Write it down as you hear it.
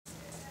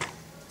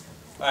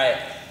Alright,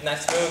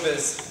 next move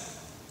is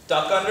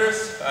duck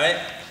unders. Alright,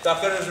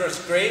 duck unders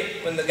works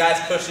great when the guy's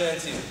pushing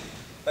into you.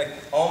 Like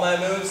all my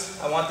moves,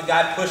 I want the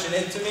guy pushing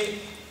into me.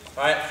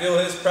 Alright, feel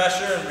his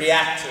pressure and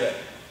react to it.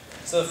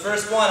 So the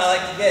first one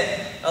I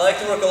like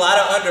to work a lot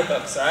of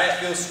underhooks. Alright,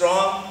 it feels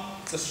strong.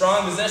 It's a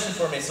strong position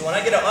for me. So when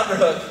I get an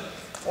underhook,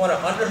 I want an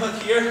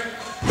underhook here.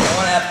 I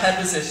want to have head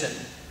position.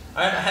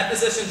 Alright, my head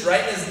position's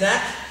right in his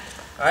neck.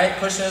 Alright,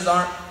 pushing his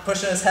arm,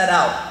 pushing his head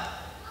out.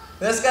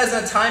 This guy's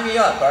gonna tie me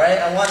up, alright?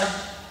 I want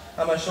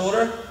on my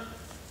shoulder.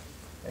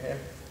 Right here.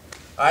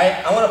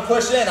 Alright, I want to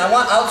push in. I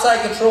want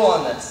outside control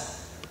on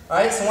this.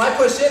 Alright, so when I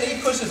push in,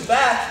 he pushes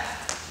back.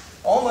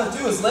 All I'm gonna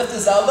do is lift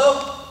his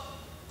elbow,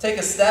 take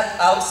a step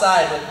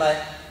outside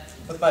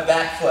with my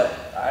back foot.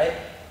 Alright?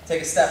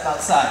 Take a step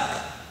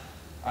outside.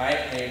 Alright,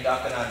 and you're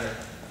ducking under.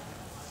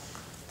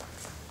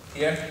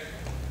 Here.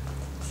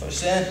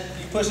 Push in.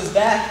 He pushes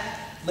back,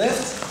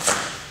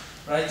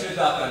 lift, right to a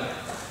duck under.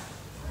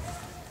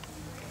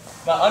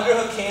 My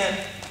underhook hand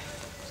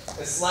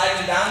is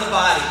sliding down the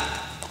body.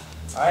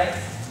 Alright?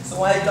 So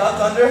when I duck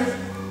under,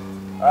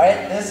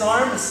 alright, this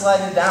arm is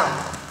sliding down.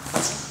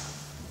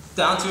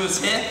 Down to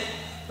his hip,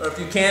 or if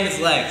you can, his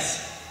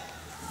legs.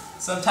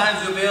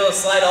 Sometimes you'll be able to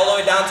slide all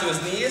the way down to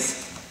his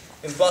knees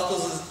and buckle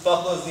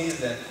his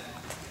knees in.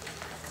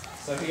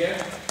 So here,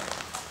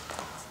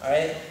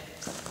 alright?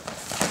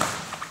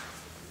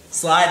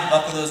 Slide,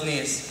 buckle those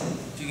knees.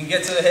 If you can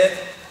get to the hip,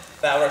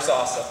 that works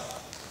also.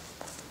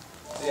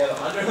 So you have an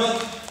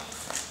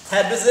underhook,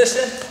 head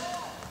position,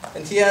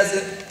 and he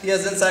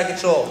has inside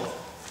control.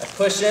 I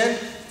push in.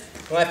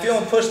 When I feel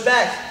him push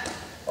back,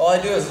 all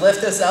I do is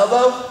lift this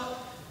elbow,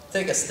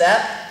 take a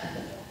step,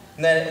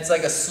 and then it's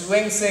like a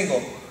swing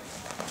single.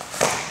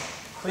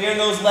 Clearing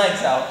those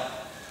legs out.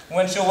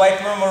 Windshield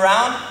wiper them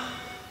around,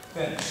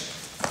 finish.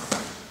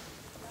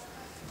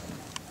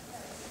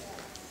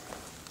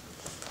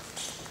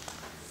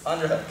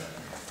 Underhook.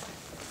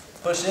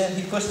 Push in,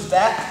 he pushes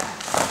back.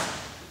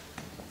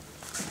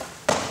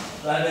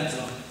 Right into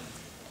him.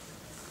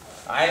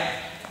 Alright?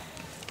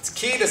 It's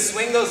key to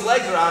swing those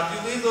legs around.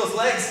 If you leave those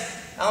legs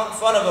out in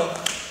front of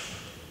them,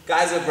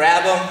 guys will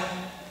grab them,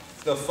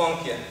 they'll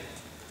funk you.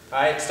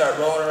 Alright? Start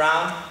rolling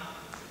around.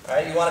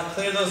 Alright? You want to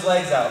clear those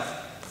legs out.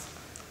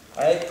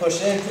 Alright?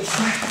 Push in, push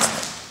back.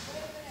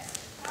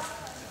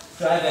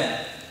 Drive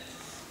in.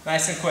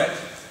 Nice and quick.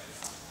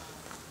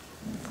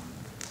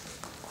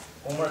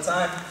 One more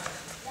time.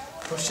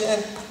 Push in,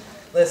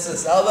 lift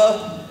this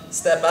elbow,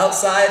 step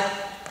outside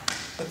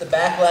with the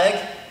back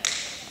leg.